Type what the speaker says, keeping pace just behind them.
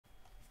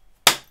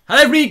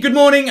Hello everybody, good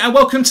morning and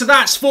welcome to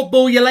That's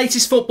Football, your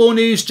latest football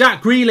news.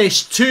 Jack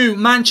Grealish to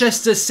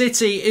Manchester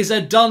City is a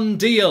done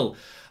deal.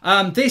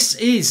 This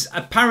is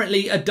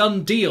apparently a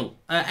done deal.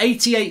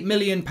 £88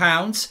 million.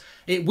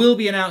 It will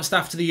be announced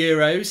after the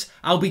Euros.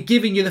 I'll be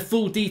giving you the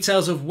full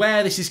details of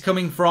where this is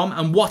coming from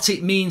and what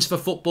it means for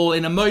football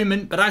in a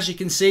moment. But as you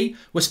can see,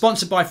 we're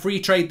sponsored by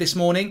Free Trade this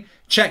morning.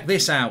 Check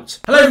this out.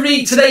 Hello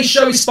everybody, today's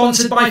show is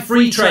sponsored by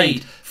Free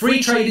Trade.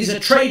 Free Trade is a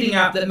trading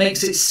app that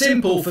makes it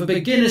simple for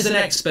beginners and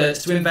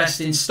experts to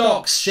invest in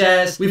stocks,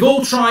 shares. We've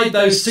all tried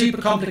those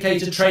super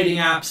complicated trading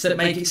apps that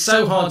make it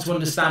so hard to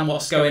understand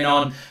what's going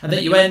on and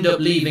that you end up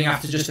leaving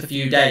after just a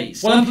few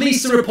days. Well, I'm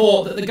pleased to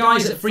report that the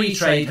guys at Free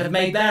Trade have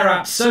made their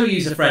app so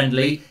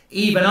user-friendly,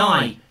 even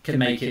I can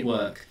make it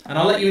work. And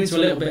I'll let you into a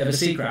little bit of a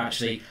secret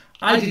actually.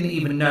 I didn't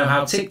even know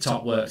how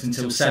TikTok works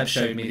until Seb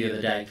showed me the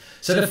other day.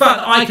 So the fact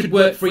that I could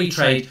work Free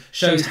Trade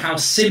shows how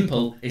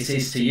simple it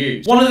is to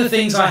use. One of the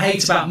things I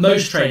hate about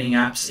most trading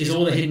apps is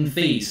all the hidden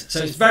fees.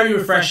 So it's very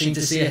refreshing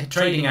to see a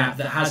trading app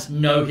that has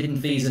no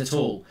hidden fees at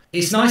all.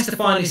 It's nice to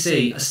finally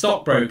see a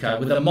stockbroker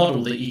with a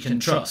model that you can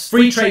trust.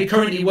 Free Trade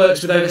currently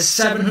works with over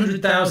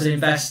 700,000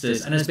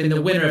 investors and has been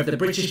the winner of the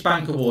British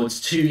Bank Awards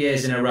 2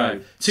 years in a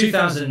row,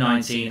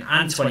 2019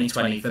 and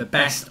 2020 for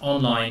Best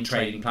Online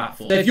Trading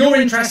Platform. So if you're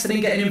interested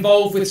in getting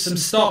involved with some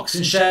stocks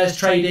and shares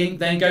trading,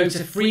 then go to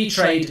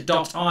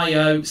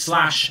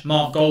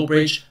freetrade.io/Mark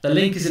Goldbridge. The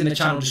link is in the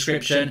channel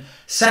description.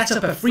 Set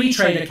up a Free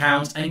Trade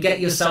account and get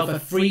yourself a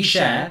free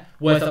share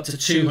worth up to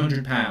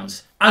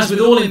 £200. As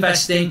with all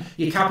investing,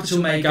 your capital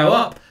may go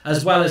up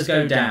as well as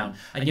go down,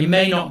 and you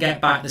may not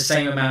get back the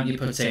same amount you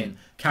put in.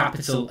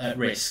 Capital at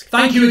risk.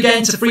 Thank you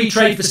again to Free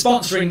Trade for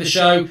sponsoring the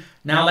show.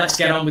 Now let's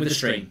get on with the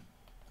stream.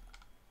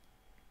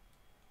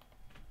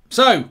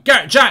 So,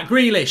 Jack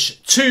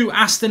Grealish to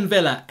Aston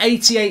Villa,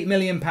 £88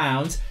 million.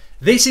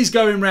 This is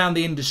going round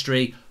the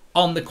industry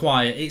on the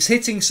quiet. It's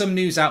hitting some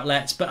news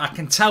outlets, but I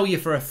can tell you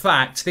for a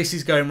fact this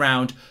is going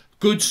round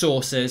good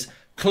sources.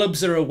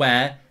 Clubs are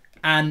aware.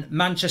 And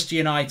Manchester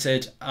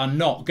United are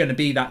not going to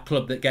be that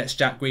club that gets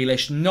Jack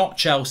Grealish. Not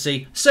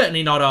Chelsea,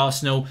 certainly not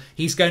Arsenal.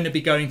 He's going to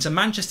be going to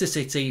Manchester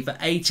City for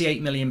 £88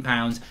 million.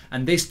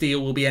 And this deal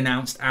will be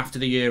announced after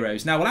the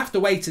Euros. Now, we'll have to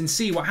wait and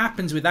see what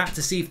happens with that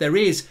to see if there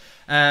is,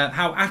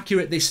 how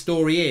accurate this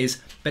story is.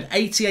 But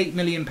 £88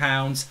 million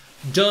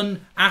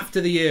done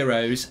after the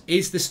Euros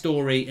is the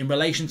story in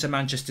relation to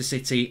Manchester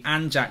City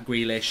and Jack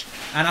Grealish.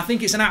 And I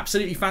think it's an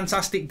absolutely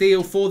fantastic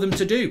deal for them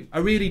to do. I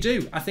really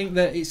do. I think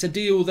that it's a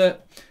deal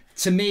that,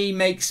 to me,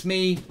 makes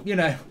me,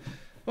 well,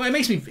 it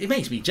makes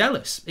me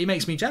jealous. It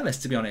makes me jealous,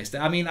 to be honest.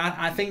 I mean,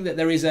 I think that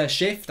there is a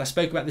shift. I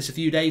spoke about this a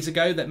few days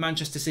ago, that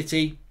Manchester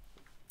City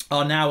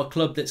are now a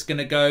club that's going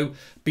to go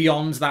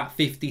beyond that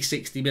 50,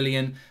 60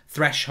 million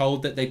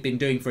threshold that they've been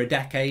doing for a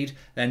decade.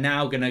 They're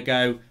now going to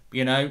go,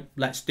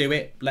 let's do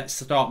it. Let's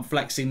start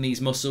flexing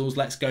these muscles.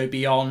 Let's go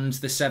beyond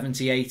the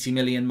 70, 80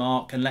 million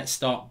mark and let's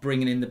start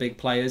bringing in the big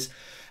players.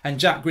 And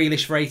Jack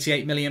Grealish for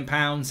 £88 million,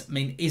 I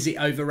mean, is it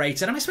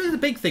overrated? I suppose the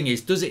big thing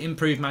is, does it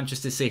improve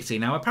Manchester City?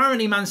 Now,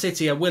 apparently Man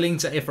City are willing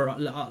to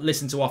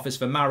listen to offers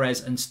for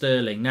Mahrez and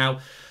Sterling. Now,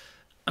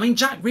 I mean,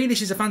 Jack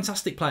Grealish is a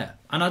fantastic player,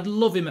 and I'd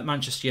love him at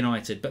Manchester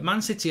United, but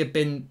Man City have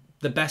been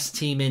the best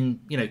team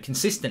in,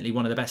 consistently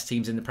one of the best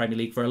teams in the Premier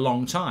League for a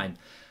long time.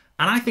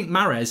 And I think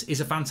Mahrez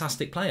is a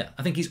fantastic player.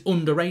 I think he's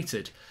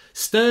underrated.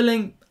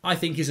 Sterling, I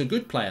think, is a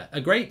good player,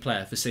 a great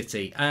player for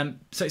City.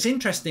 So it's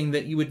interesting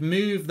that you would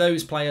move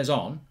those players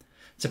on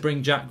to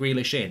bring Jack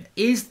Grealish in.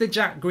 Is the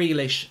Jack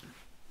Grealish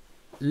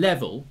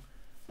level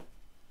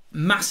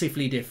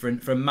massively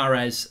different from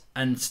Mahrez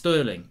and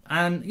Sterling?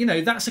 And,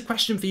 that's a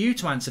question for you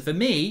to answer. For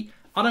me,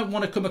 I don't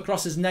want to come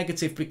across as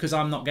negative because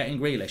I'm not getting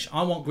Grealish.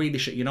 I want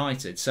Grealish at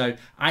United. So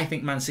I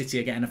think Man City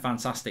are getting a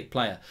fantastic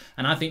player.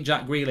 And I think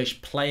Jack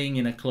Grealish playing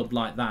in a club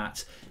like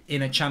that,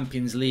 in a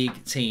Champions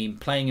League team,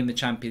 playing in the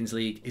Champions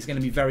League, is going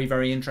to be very,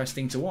 very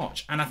interesting to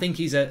watch. And I think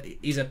he's a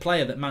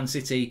player that Man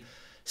City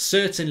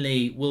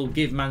certainly will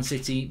give Man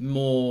City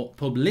more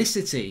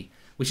publicity,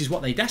 which is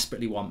what they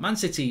desperately want. Man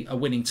City are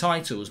winning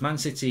titles. Man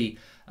City,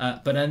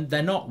 but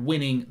they're not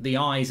winning the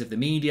eyes of the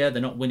media.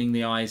 They're not winning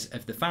the eyes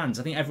of the fans.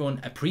 I think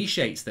everyone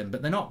appreciates them,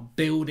 but they're not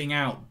building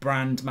out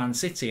brand Man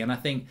City. And I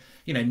think,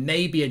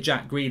 maybe a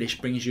Jack Grealish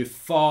brings you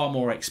far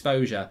more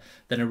exposure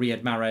than a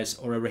Riyad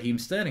Mahrez or a Raheem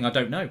Sterling. I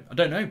don't know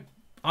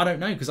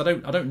because I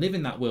don't live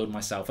in that world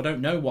myself. I don't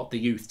know what the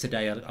youth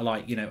today are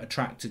like,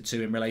 attracted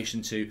to in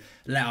relation to,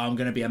 I'm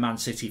going to be a Man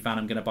City fan.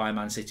 I'm going to buy a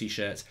Man City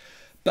shirt.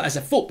 But as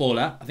a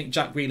footballer, I think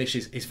Jack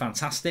Grealish is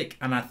fantastic.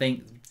 And I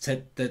think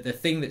the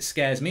thing that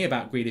scares me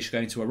about Grealish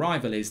going to a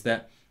rival is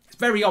that it's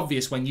very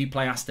obvious when you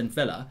play Aston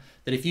Villa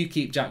that if you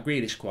keep Jack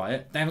Grealish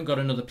quiet, they haven't got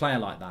another player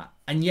like that.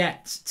 And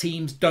yet,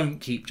 teams don't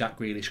keep Jack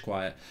Grealish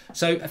quiet.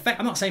 So,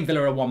 I'm not saying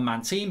Villa are a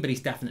one-man team, but he's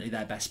definitely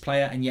their best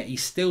player. And yet,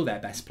 he's still their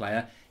best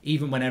player,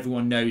 even when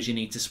everyone knows you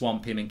need to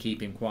swamp him and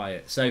keep him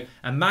quiet. So,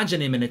 imagine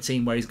him in a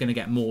team where he's going to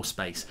get more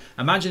space.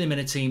 Imagine him in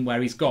a team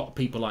where he's got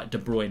people like De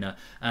Bruyne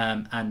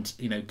and,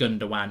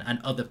 Gundogan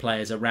and other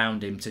players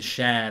around him to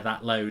share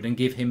that load and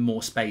give him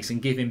more space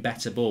and give him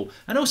better ball.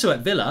 And also at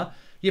Villa,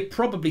 you're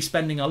probably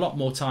spending a lot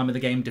more time of the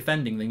game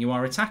defending than you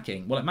are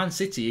attacking. Well, at Man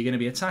City, you're going to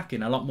be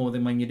attacking a lot more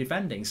than when you're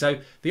defending. So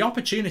the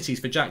opportunities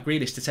for Jack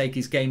Grealish to take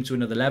his game to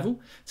another level,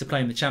 to play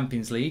in the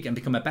Champions League and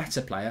become a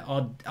better player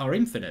are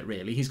infinite,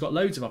 really. He's got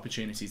loads of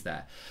opportunities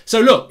there. So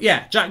look,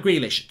 yeah, Jack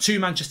Grealish to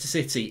Manchester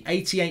City,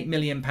 £88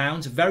 million,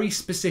 very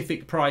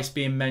specific price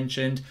being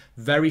mentioned,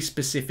 very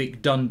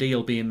specific done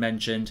deal being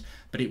mentioned,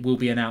 but it will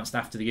be announced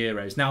after the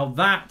Euros. Now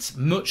that,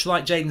 much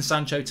like Jadon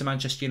Sancho to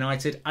Manchester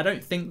United, I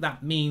don't think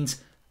that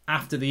means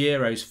after the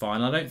Euros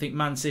final. I don't think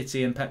Man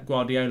City and Pep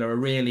Guardiola are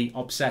really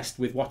obsessed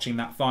with watching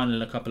that final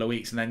in a couple of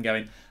weeks and then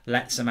going,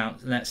 let's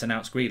announce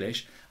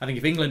Grealish. I think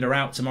if England are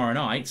out tomorrow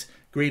night,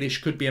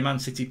 Grealish could be a Man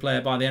City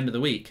player by the end of the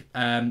week.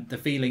 The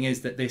feeling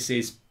is that this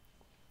is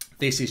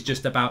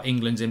just about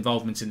England's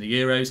involvement in the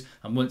Euros,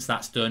 and once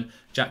that's done,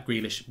 Jack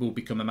Grealish will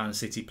become a Man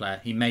City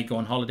player. He may go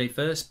on holiday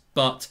first,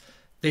 but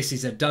this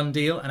is a done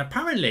deal, and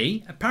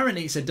apparently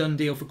it's a done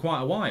deal for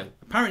quite a while.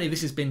 Apparently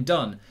this has been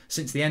done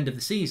since the end of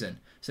the season.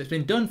 So it's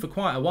been done for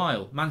quite a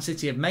while. Man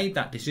City have made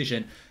that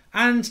decision.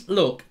 And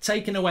look,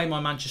 taking away my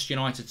Manchester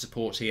United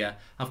support here,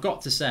 I've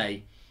got to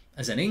say,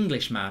 as an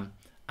Englishman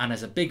and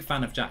as a big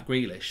fan of Jack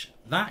Grealish,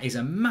 that is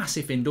a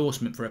massive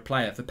endorsement for a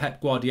player, for Pep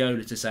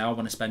Guardiola to say, I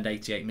want to spend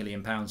 £88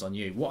 million on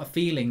you. What a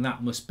feeling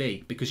that must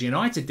be, because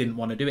United didn't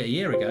want to do it a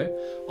year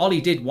ago.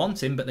 Ollie did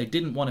want him, but they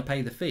didn't want to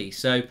pay the fee.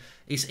 So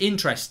it's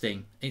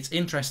interesting. It's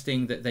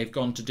interesting that they've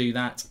gone to do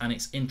that, and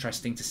it's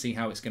interesting to see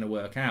how it's going to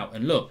work out.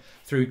 And look,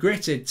 through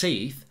gritted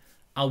teeth,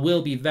 I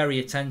will be very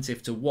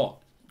attentive to what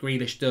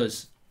Grealish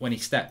does when he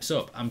steps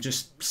up. I'm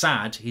just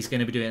sad he's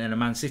going to be doing it in a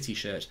Man City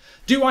shirt.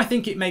 Do I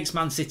think it makes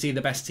Man City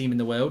the best team in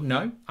the world?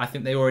 No. I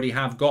think they already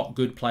have got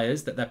good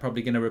players that they're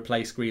probably going to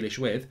replace Grealish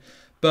with.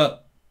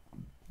 But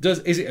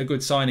is it a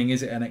good signing?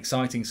 Is it an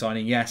exciting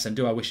signing? Yes. And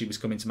do I wish he was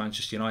coming to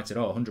Manchester United?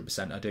 Oh,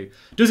 100% I do.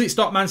 Does it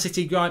stop Man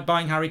City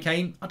buying Harry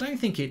Kane? I don't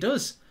think it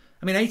does.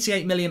 I mean,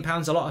 £88 million,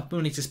 a lot of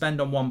money to spend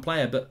on one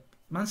player, but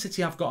Man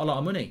City have got a lot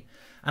of money.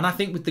 And I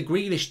think with the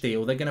Grealish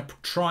deal, they're going to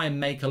try and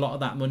make a lot of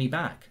that money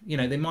back. You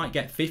know, they might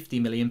get 50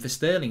 million for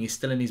Sterling. He's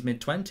still in his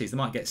mid-20s. They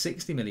might get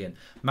 60 million.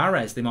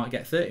 Mahrez, they might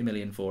get 30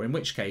 million for, in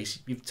which case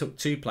you've took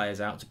two players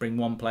out to bring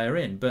one player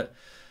in. But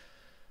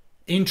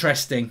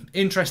interesting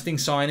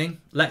signing.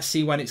 Let's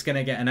see when it's going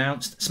to get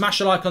announced. Smash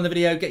a like on the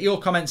video. Get your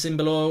comments in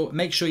below.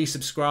 Make sure you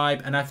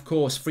subscribe. And of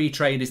course, free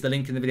trade is the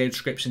link in the video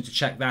description to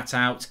check that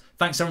out.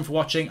 Thanks everyone for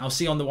watching. I'll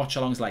see you on the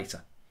watch-alongs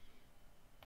later.